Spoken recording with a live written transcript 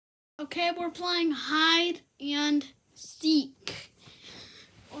Okay, we're playing hide and seek.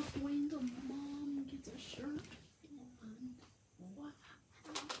 When the mom gets a shirt on. What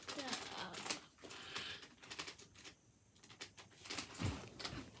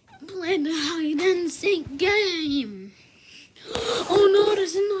the playing the hide and seek game. Oh no,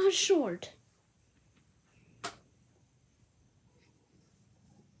 this is not short.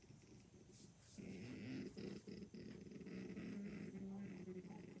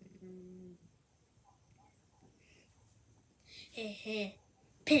 Heh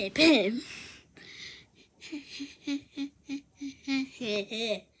Pip. Pip.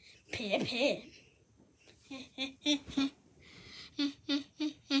 Pip.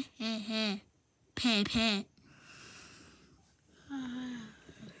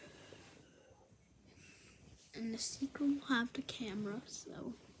 And the seeker will have the camera,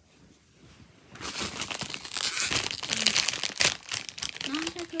 so. Not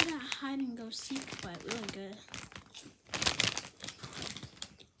that good at hide and go seek, but really good.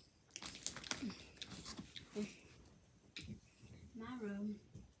 My room,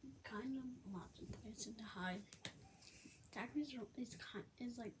 kind of lots of places to hide. Zachary's room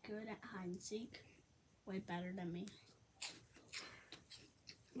is like good at hide and seek, way better than me.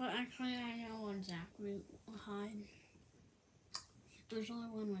 But actually, I know when Zachary will hide. Usually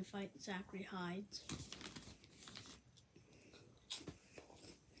when we fight, Zachary hides.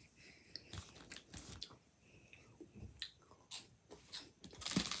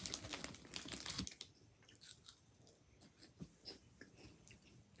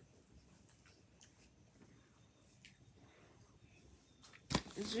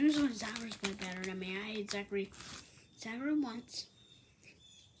 It's usually Zachary's way better than me. I hate Zachary. Zachary once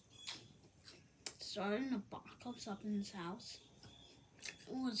started an apocalypse up in his house. It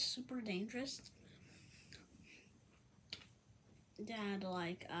was super dangerous. They had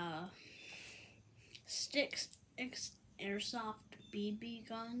like sticks, airsoft BB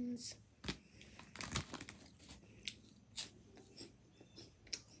guns.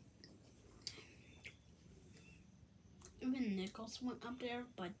 Even Nichols went up there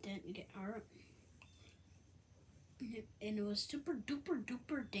but didn't get hurt. And it was super duper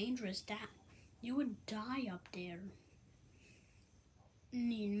duper dangerous that you would die up there. You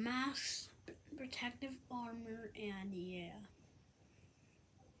need masks, protective armor, and yeah.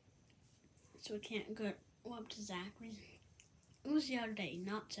 So we can't go up to Zachary's. It was the other day,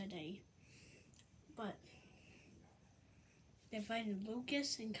 not today. But they invited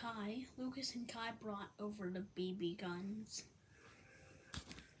Lucas and Kai. Lucas and Kai brought over the BB guns.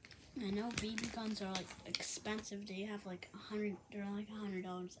 I know BB guns are like expensive. They have like $100. They're like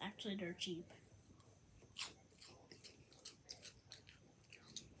 $100. Actually, they're cheap.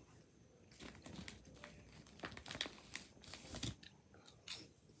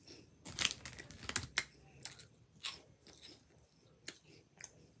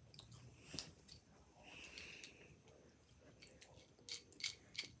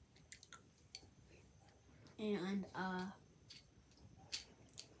 And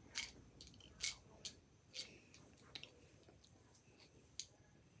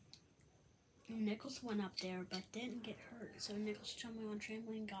Nichols went up there but didn't get hurt. So Nichols jumping on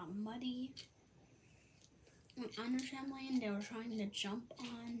trampoline got muddy. Went on the trampoline, they were trying to jump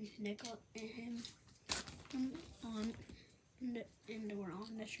on Nichols and him and they were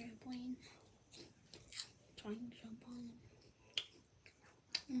on the trampoline trying to jump on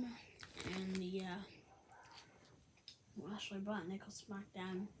him. And yeah, Ashley brought Nichols back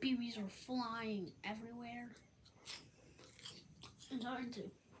down. BBs were flying everywhere. And started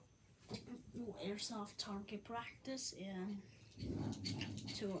to do airsoft target practice and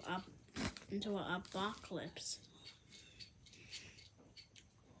into an apocalypse.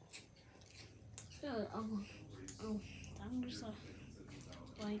 That was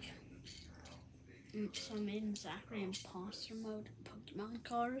like so I made Zachary imposter mode Pokemon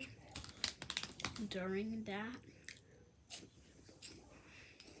cards during that.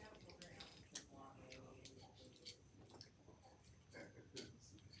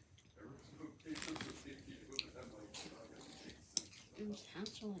 It was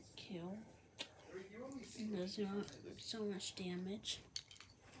to like kill. And does not so much damage.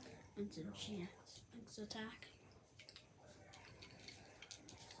 It's a GX attack.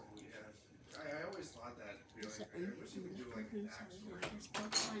 I always thought that. I wish you could do like an This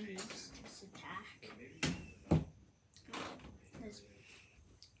Pokemon makes this attack.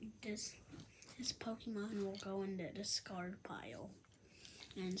 This Pokemon will go in the discard pile.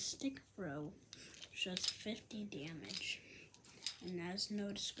 And Stick Throw shows 50 damage. And has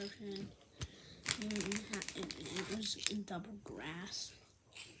no description. It was in double grass.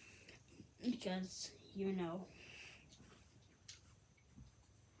 because, you know.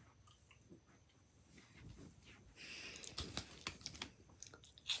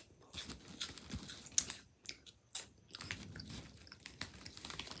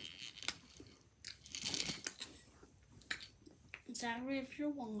 Zachary, if you're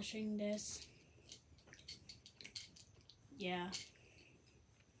watching this, yeah.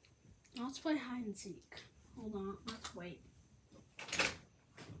 Let's play hide and seek. Hold on, let's wait.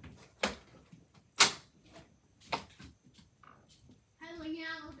 Hello, yeah,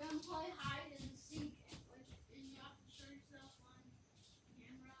 we're gonna play hide and seek, and you have to show yourself on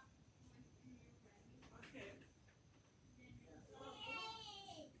camera when you're ready. Okay.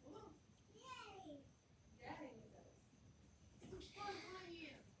 Which Buzz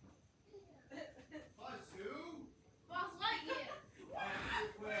Lightyear? Buzz who? Buzz Lightyear.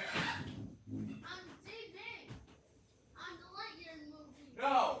 Where? I'm TV. I'm the Lightyear movie.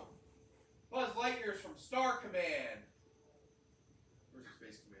 No! Buzz Lightyear's from Star Command. Where's your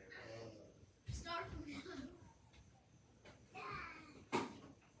Space Command? Star Command.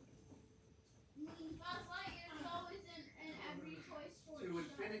 Buzz Lightyear is always in every Toy Story To show.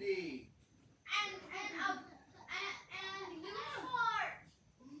 infinity. And Unicorn.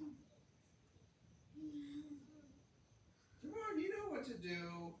 Come on, you know what to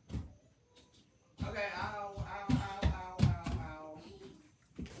do. Okay, ow, ow, ow, ow, ow, ow.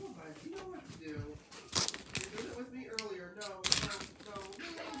 Come on, bud, you know what to do. You did it with me earlier. No, no, no,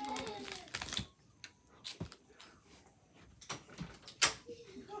 no, no.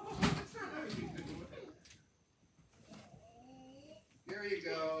 No, that's not how you do it. There you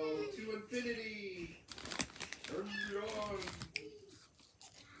go. To infinity. And beyond.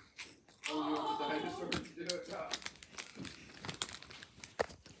 Oh, you want the dinosaur to do it? Ah.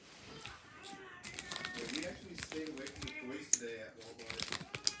 Yeah, we actually stayed away from the toys today at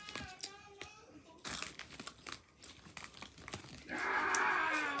Walmart.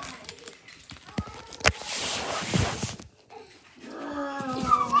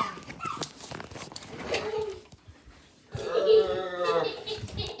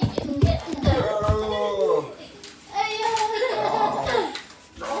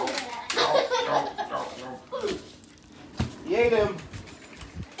 He ate him.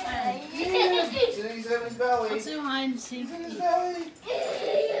 He's in his belly. Let's do hide and seek. He's in his belly.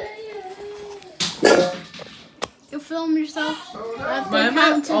 You film yourself. Oh, no. Why am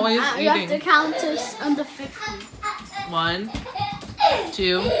I always You have to eating? count to under 50. 1,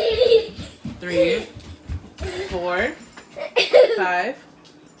 2, 3, 4, 5,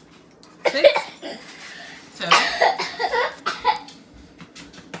 6, 7.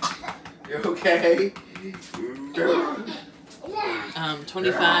 You okay?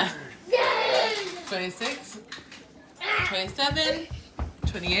 25, 26, 27,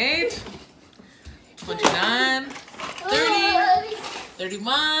 28, 29, 30,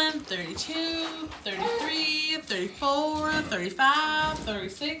 31, 32, 33, 34, 35,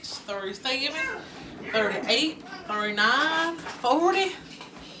 36, 37, 38, 39, 40,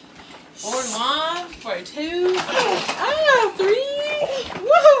 41, 42, 3,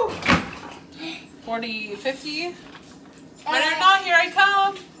 woohoo! 40, 50. When they're not here, I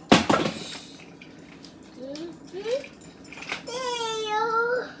come.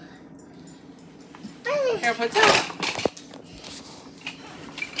 Here, put down.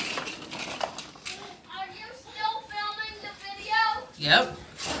 Are you still filming the video? Yep.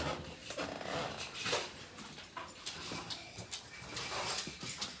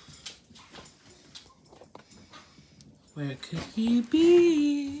 Where could he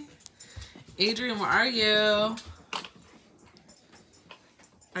be? Adrian, where are you?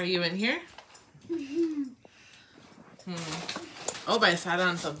 Are you in here? Oh, but I sat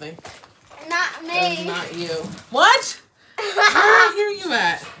on something. Not That was me. not you. What? Where did I hear you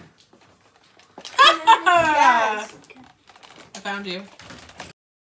at? Yes. I found you.